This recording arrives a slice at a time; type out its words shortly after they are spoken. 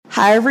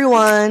Hi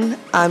everyone,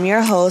 I'm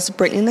your host,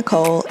 Brittany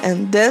Nicole,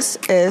 and this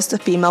is The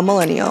Female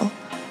Millennial,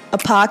 a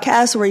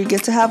podcast where you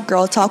get to have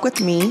girl talk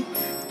with me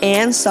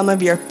and some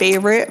of your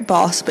favorite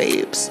boss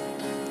babes.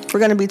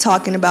 We're going to be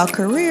talking about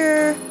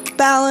career,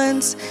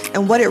 balance,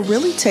 and what it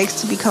really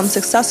takes to become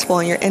successful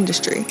in your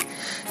industry.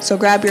 So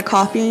grab your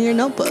coffee and your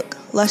notebook.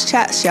 Let's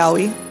chat, shall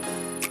we?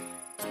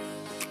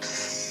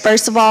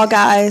 First of all,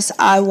 guys,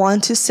 I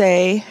want to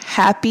say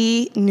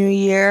Happy New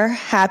Year,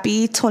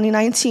 Happy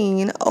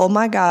 2019. Oh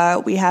my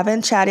God, we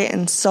haven't chatted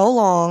in so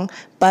long,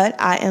 but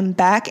I am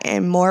back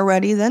and more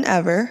ready than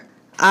ever.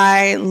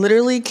 I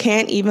literally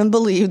can't even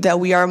believe that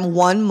we are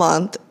 1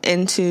 month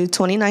into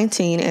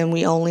 2019 and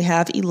we only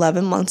have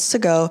 11 months to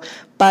go,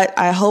 but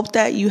I hope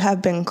that you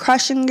have been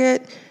crushing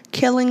it,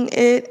 killing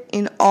it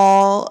in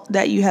all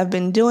that you have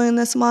been doing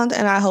this month,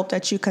 and I hope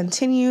that you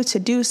continue to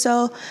do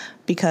so,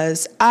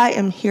 because I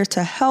am here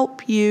to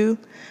help you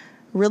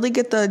really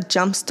get the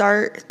jump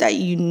start that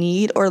you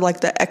need, or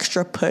like the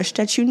extra push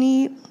that you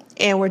need.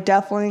 And we're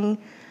definitely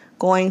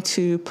going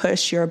to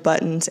push your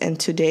buttons in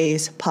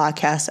today's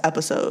podcast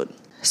episode.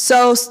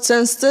 So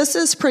since this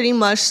is pretty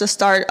much the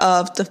start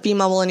of the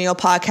Female Millennial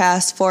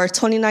podcast for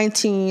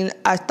 2019,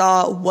 I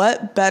thought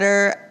what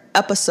better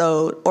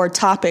episode or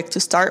topic to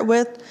start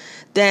with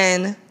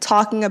than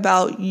talking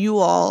about you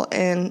all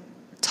and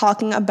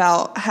talking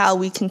about how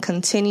we can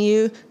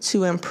continue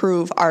to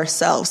improve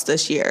ourselves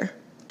this year.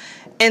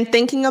 And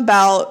thinking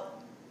about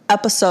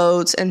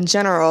episodes in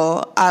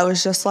general, I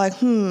was just like,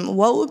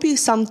 what would be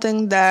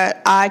something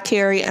that I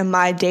carry in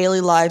my daily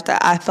life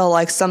that I feel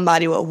like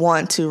somebody would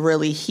want to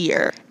really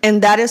hear?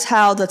 And that is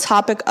how the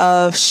topic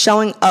of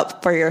showing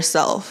up for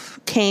yourself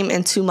came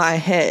into my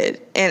head.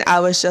 And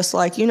I was just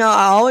like, I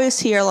always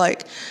hear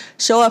like,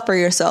 show up for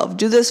yourself,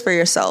 do this for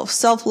yourself,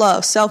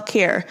 self-love,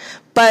 self-care.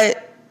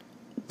 But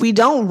we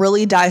don't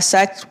really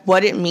dissect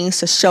what it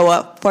means to show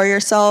up for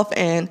yourself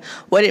and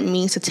what it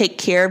means to take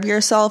care of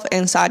yourself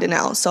inside and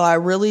out. So I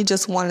really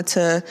just wanted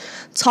to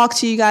talk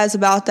to you guys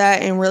about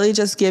that and really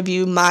just give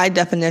you my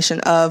definition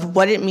of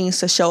what it means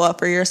to show up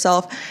for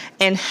yourself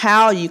and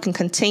how you can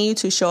continue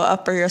to show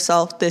up for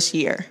yourself this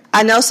year.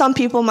 I know some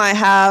people might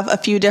have a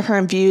few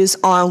different views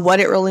on what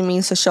it really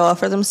means to show up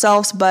for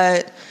themselves,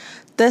 but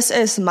this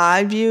is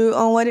my view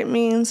on what it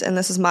means, and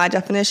this is my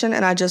definition,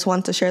 and I just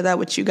want to share that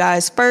with you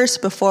guys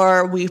first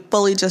before we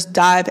fully just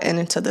dive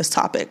into this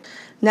topic.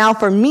 Now,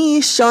 for me,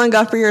 showing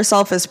up for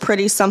yourself is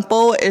pretty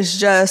simple. It's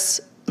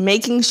just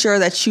making sure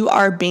that you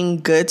are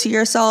being good to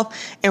yourself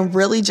and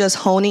really just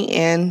honing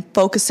in,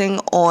 focusing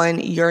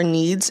on your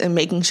needs and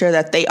making sure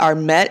that they are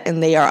met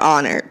and they are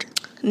honored.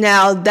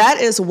 Now,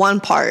 that is one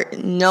part.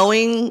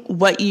 Knowing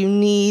what you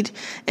need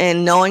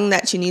and knowing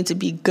that you need to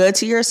be good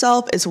to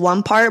yourself is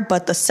one part.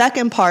 But the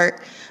second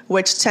part,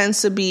 which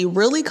tends to be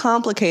really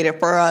complicated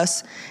for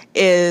us,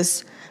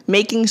 is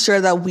making sure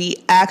that we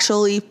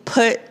actually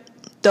put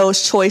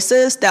those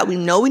choices that we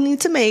know we need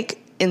to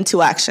make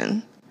into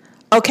action.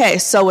 Okay,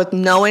 so with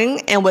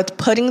knowing and with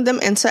putting them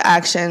into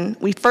action,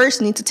 we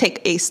first need to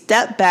take a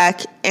step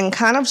back and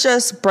kind of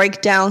just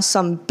break down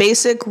some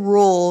basic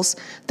rules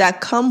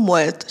that come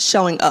with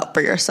showing up for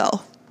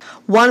yourself.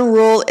 One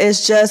rule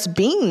is just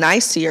being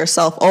nice to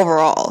yourself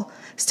overall.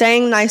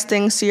 Saying nice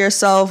things to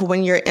yourself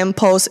when your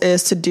impulse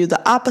is to do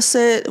the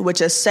opposite,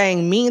 which is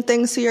saying mean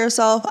things to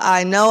yourself.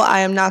 I know I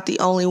am not the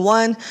only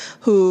one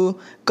who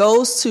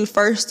goes to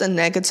first the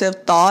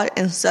negative thought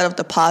instead of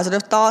the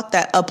positive thought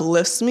that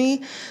uplifts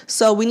me.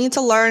 So we need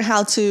to learn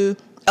how to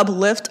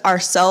uplift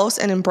ourselves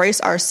and embrace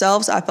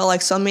ourselves. I feel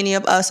like so many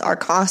of us are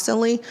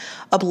constantly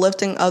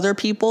uplifting other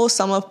people.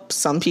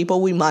 Some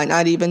people we might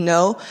not even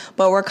know,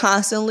 but we're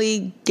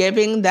constantly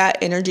giving that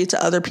energy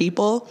to other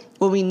people.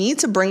 When we need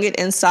to bring it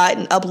inside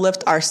and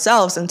uplift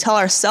ourselves and tell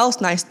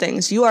ourselves nice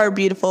things. You are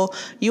beautiful,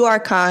 you are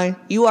kind,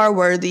 you are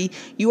worthy,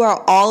 you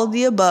are all of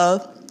the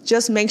above.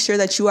 Just make sure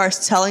that you are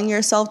telling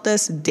yourself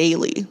this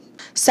daily.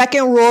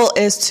 Second rule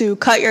is to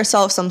cut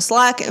yourself some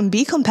slack and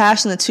be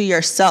compassionate to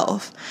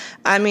yourself.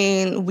 I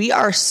mean, we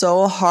are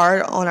so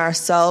hard on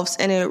ourselves,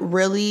 and it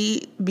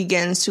really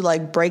begins to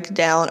break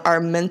down our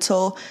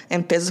mental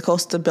and physical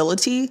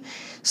stability.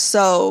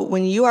 So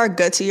when you are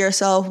good to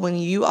yourself, when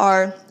you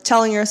are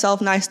telling yourself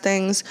nice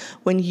things,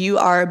 when you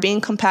are being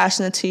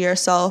compassionate to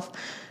yourself,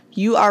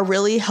 you are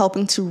really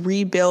helping to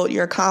rebuild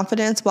your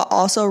confidence, but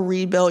also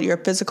rebuild your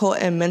physical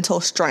and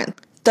mental strength.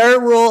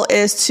 Third rule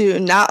is to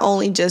not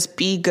only just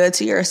be good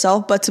to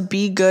yourself, but to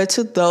be good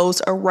to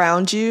those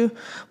around you,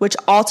 which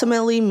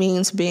ultimately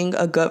means being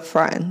a good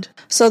friend.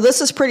 So this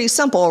is pretty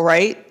simple,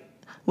 right?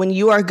 When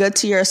you are good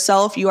to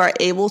yourself, you are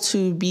able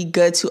to be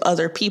good to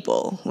other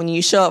people. When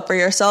you show up for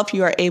yourself,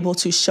 you are able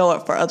to show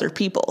up for other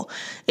people.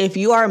 If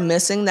you are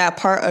missing that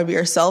part of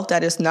yourself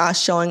that is not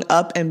showing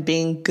up and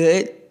being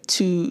good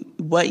to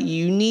what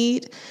you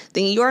need,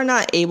 then you are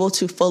not able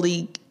to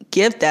fully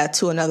give that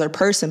to another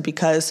person,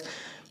 because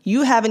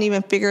you haven't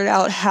even figured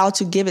out how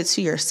to give it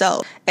to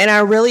yourself. And I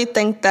really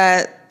think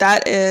that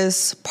that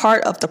is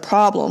part of the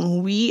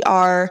problem. We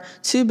are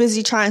too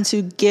busy trying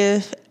to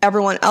give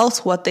everyone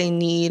else what they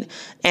need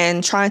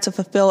and trying to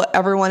fulfill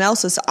everyone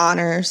else's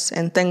honors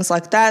and things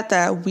like that,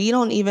 that we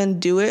don't even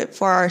do it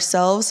for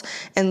ourselves.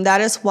 And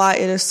that is why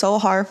it is so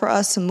hard for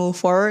us to move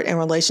forward in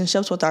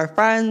relationships with our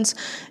friends,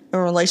 in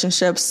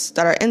relationships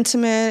that are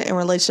intimate, in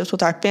relationships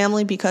with our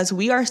family, because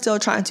we are still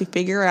trying to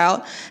figure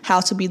out how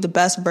to be the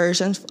best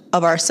version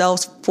of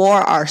ourselves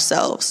for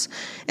ourselves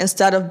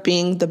instead of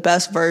being the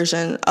best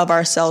version of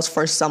ourselves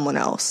for someone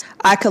else.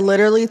 I could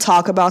literally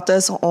talk about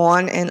this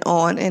on and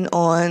on and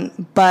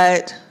on,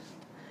 but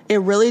it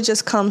really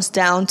just comes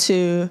down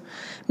to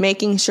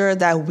making sure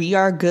that we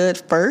are good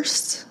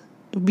first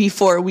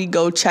before we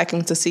go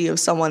checking to see if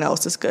someone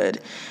else is good.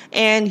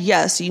 And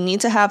yes, you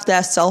need to have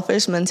that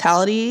selfish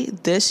mentality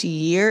this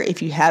year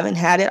if you haven't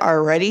had it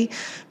already,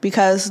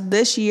 because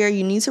this year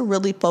you need to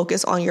really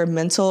focus on your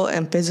mental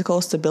and physical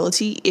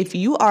stability if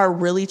you are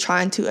really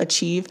trying to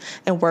achieve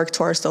and work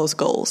towards those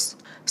goals.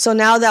 So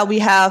now that we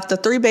have the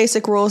 3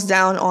 basic rules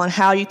down on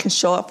how you can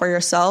show up for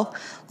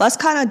yourself, let's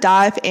kind of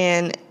dive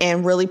in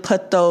and really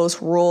put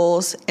those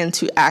rules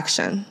into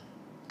action.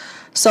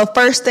 So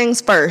first things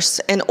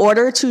first, in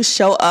order to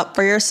show up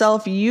for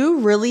yourself, you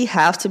really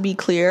have to be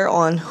clear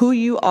on who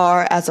you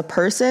are as a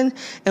person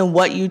and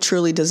what you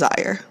truly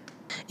desire.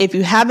 If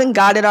you haven't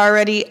got it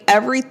already,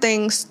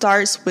 everything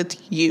starts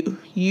with you.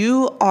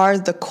 You are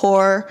the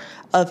core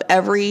of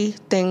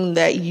everything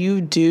that you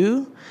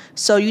do.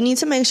 So you need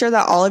to make sure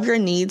that all of your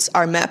needs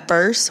are met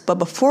first. But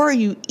before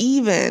you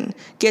even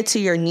get to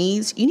your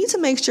needs, you need to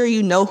make sure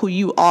you know who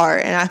you are.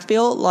 And I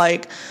feel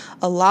like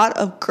a lot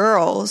of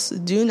girls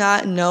do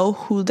not know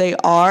who they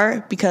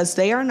are because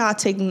they are not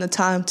taking the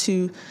time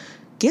to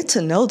get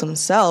to know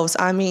themselves.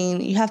 I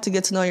mean, you have to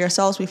get to know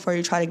yourselves before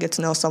you try to get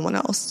to know someone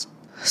else.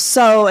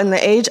 So in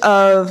the age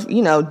of,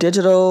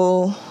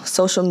 digital,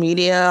 social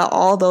media,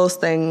 all those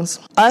things,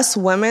 us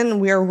women,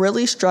 we are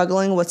really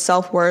struggling with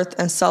self-worth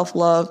and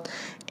self-love.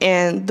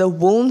 And the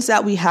wounds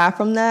that we have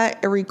from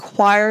that, it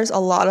requires a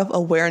lot of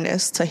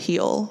awareness to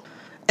heal.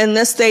 In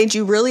this stage,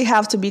 you really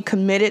have to be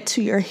committed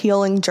to your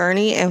healing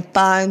journey and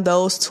find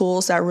those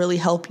tools that really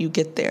help you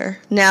get there.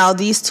 Now,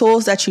 these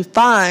tools that you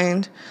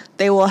find,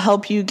 they will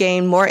help you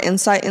gain more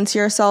insight into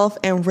yourself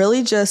and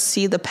really just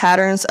see the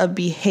patterns of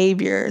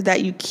behavior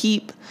that you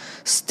keep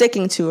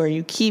sticking to or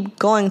you keep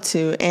going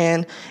to.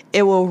 And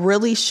it will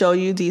really show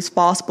you these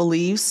false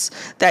beliefs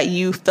that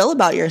you feel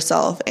about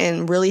yourself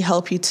and really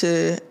help you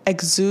to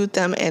exude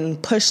them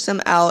and push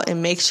them out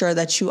and make sure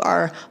that you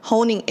are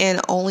honing in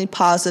only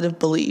positive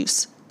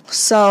beliefs.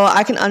 So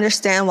I can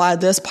understand why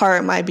this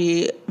part might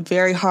be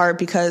very hard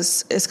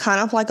because it's kind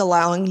of like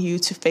allowing you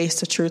to face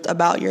the truth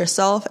about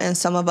yourself. And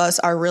some of us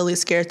are really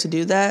scared to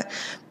do that.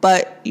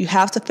 But you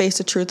have to face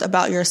the truth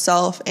about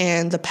yourself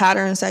and the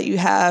patterns that you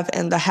have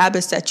and the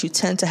habits that you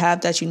tend to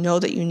have that you know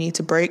that you need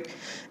to break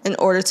in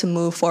order to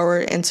move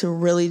forward and to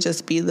really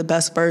just be the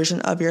best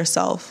version of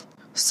yourself.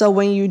 So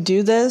when you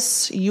do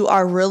this, you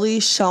are really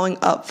showing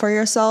up for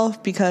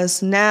yourself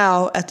because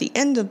now at the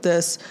end of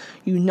this,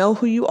 you know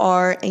who you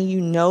are and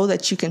you know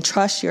that you can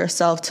trust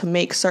yourself to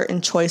make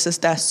certain choices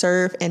that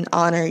serve and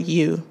honor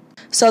you.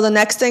 So the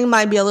next thing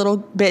might be a little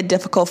bit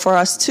difficult for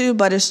us too,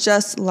 but it's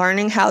just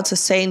learning how to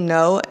say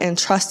no and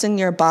trusting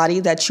your body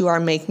that you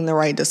are making the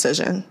right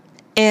decision.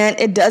 And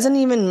it doesn't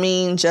even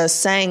mean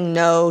just saying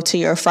no to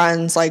your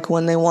friends like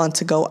when they want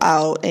to go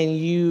out and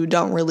you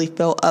don't really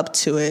feel up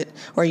to it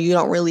or you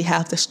don't really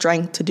have the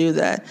strength to do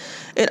that.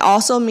 It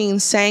also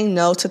means saying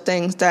no to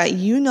things that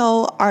you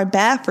know are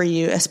bad for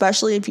you,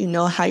 especially if you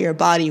know how your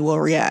body will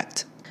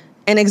react.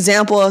 An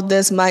example of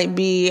this might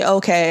be,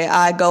 okay,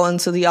 I go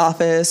into the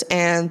office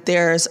and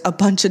there's a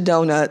bunch of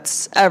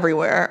donuts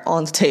everywhere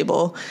on the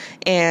table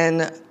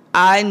and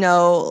I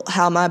know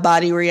how my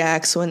body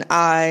reacts when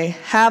I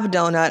have a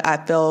donut. I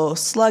feel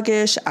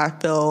sluggish, I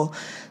feel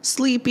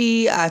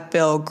sleepy, I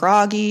feel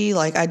groggy,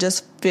 like I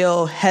just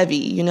feel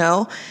heavy,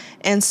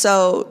 And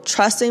so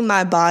trusting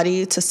my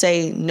body to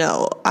say,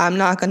 no, I'm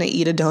not going to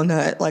eat a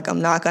donut, like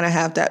I'm not going to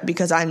have that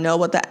because I know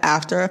what the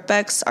after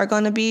effects are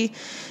going to be,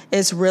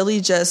 is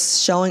really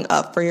just showing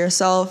up for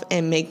yourself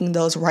and making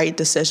those right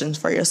decisions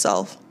for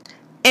yourself.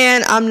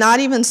 And I'm not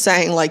even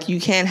saying like you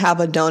can't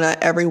have a donut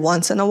every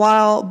once in a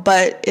while,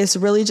 but it's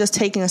really just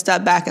taking a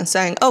step back and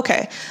saying,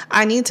 okay,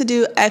 I need to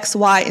do X,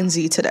 Y, and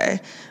Z today,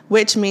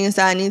 which means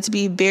that I need to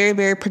be very,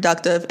 very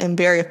productive and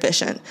very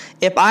efficient.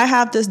 If I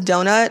have this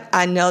donut,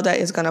 I know that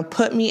it's going to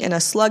put me in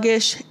a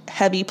sluggish,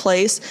 heavy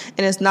place,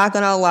 and it's not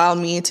going to allow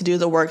me to do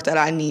the work that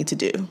I need to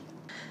do.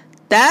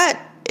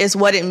 That is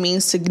what it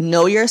means to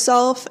know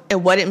yourself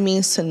and what it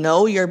means to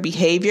know your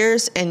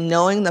behaviors and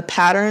knowing the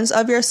patterns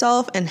of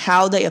yourself and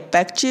how they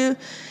affect you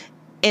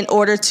in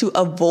order to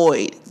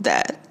avoid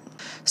that.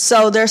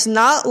 So there's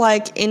not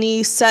like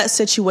any set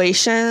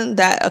situation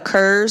that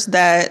occurs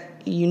that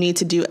you need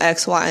to do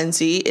X, Y, and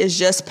Z. It's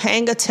just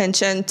paying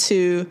attention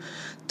to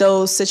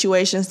those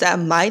situations that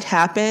might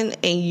happen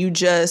and you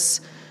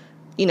just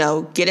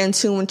get in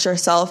tune with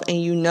yourself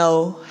and you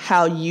know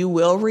how you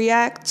will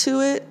react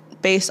to it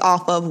based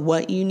off of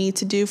what you need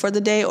to do for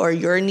the day or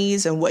your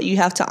needs and what you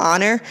have to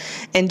honor,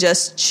 and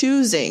just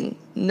choosing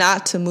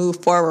not to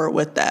move forward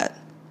with that.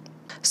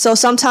 So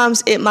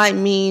sometimes it might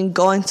mean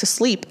going to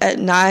sleep at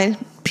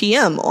 9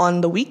 p.m.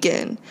 on the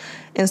weekend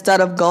instead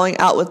of going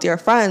out with your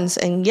friends.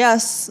 And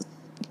yes,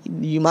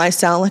 you might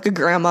sound like a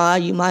grandma.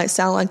 You might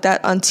sound like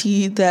that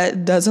auntie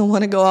that doesn't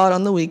want to go out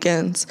on the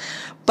weekends.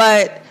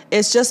 But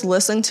it's just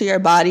listening to your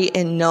body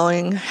and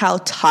knowing how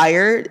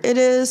tired it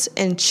is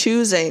and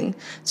choosing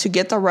to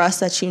get the rest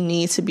that you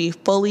need to be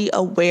fully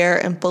aware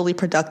and fully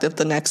productive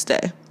the next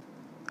day.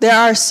 There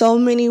are so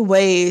many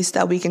ways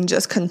that we can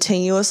just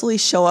continuously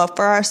show up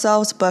for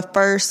ourselves, but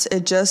first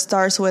it just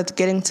starts with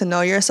getting to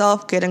know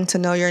yourself, getting to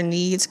know your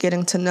needs,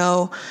 getting to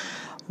know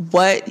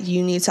what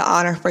you need to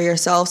honor for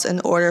yourselves in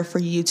order for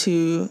you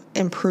to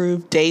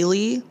improve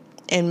daily,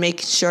 and make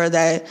sure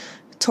that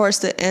towards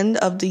the end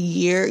of the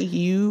year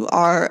you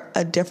are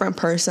a different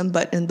person,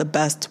 but in the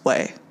best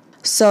way.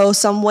 So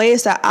some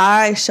ways that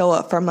I show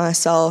up for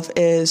myself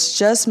is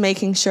just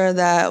making sure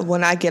that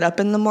when I get up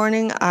in the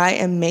morning, I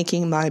am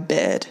making my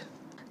bed.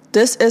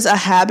 This is a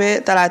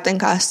habit that I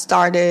think I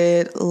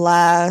started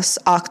last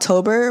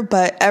October,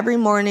 but every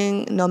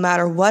morning, no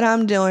matter what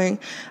I'm doing,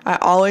 I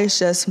always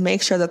just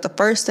make sure that the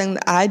first thing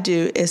that I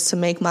do is to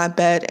make my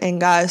bed.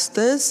 And guys,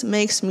 this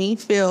makes me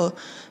feel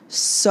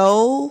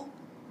so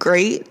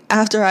great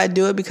after I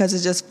do it, because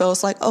it just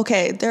feels like,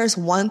 okay, there's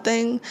one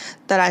thing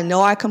that I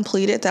know I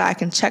completed that I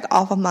can check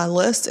off of my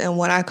list, and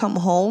when I come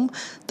home,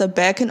 the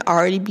bed can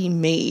already be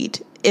made.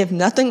 If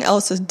nothing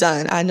else is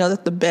done, I know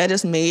that the bed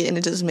is made, and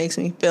it just makes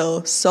me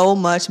feel so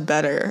much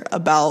better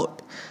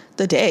about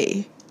the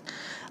day.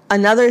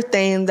 Another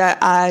thing that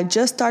I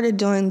just started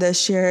doing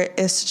this year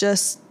is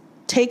just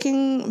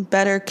taking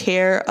better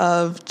care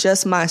of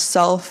just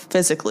myself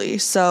physically.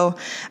 So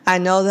I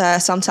know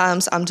that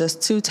sometimes I'm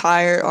just too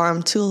tired or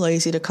I'm too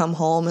lazy to come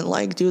home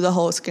and do the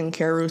whole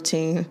skincare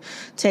routine,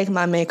 take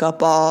my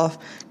makeup off,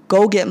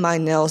 go get my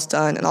nails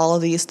done and all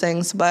of these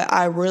things. But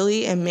I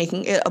really am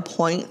making it a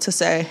point to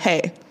say,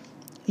 hey,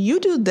 you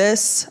do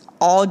this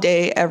all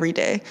day, every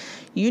day.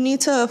 You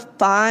need to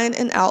find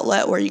an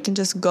outlet where you can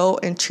just go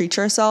and treat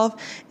yourself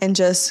and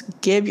just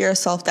give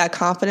yourself that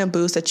confident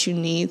boost that you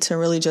need to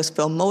really just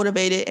feel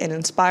motivated and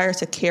inspired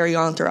to carry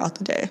on throughout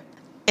the day.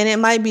 And it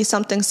might be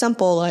something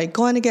simple like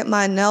going to get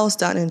my nails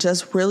done and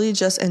just really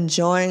just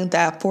enjoying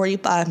that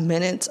 45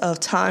 minutes of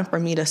time for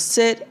me to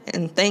sit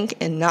and think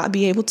and not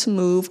be able to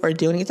move or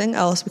do anything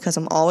else because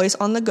I'm always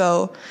on the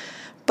go.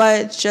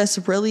 But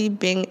just really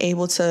being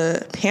able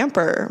to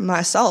pamper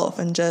myself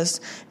and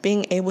just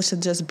being able to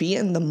just be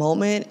in the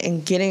moment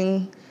and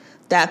getting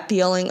that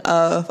feeling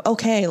of,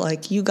 okay,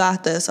 you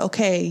got this.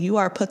 Okay, you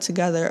are put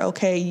together.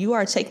 Okay, you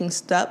are taking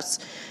steps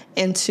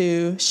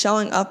into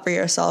showing up for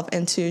yourself,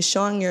 into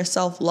showing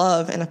yourself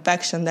love and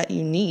affection that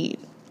you need.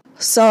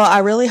 So I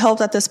really hope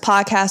that this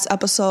podcast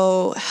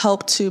episode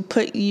helped to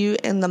put you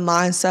in the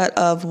mindset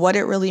of what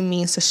it really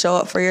means to show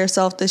up for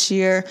yourself this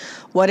year,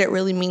 what it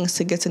really means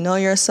to get to know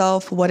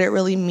yourself, what it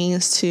really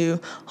means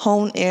to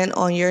hone in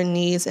on your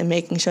needs and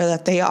making sure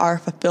that they are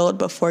fulfilled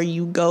before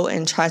you go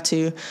and try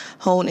to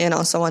hone in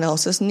on someone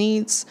else's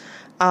needs.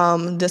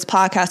 This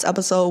podcast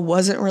episode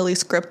wasn't really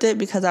scripted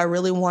because I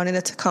really wanted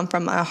it to come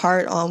from my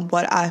heart on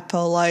what I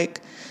feel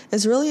like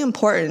is really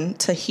important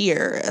to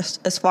hear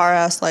as far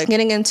as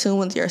getting in tune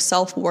with your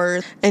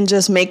self-worth and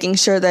just making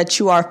sure that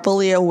you are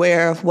fully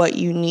aware of what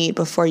you need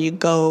before you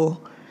go,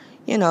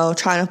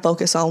 trying to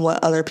focus on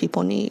what other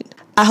people need.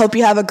 I hope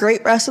you have a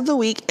great rest of the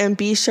week, and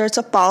be sure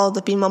to follow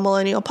the Female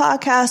Millennial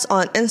Podcast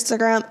on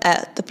Instagram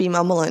at The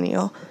Female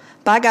Millennial.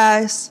 Bye,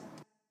 guys.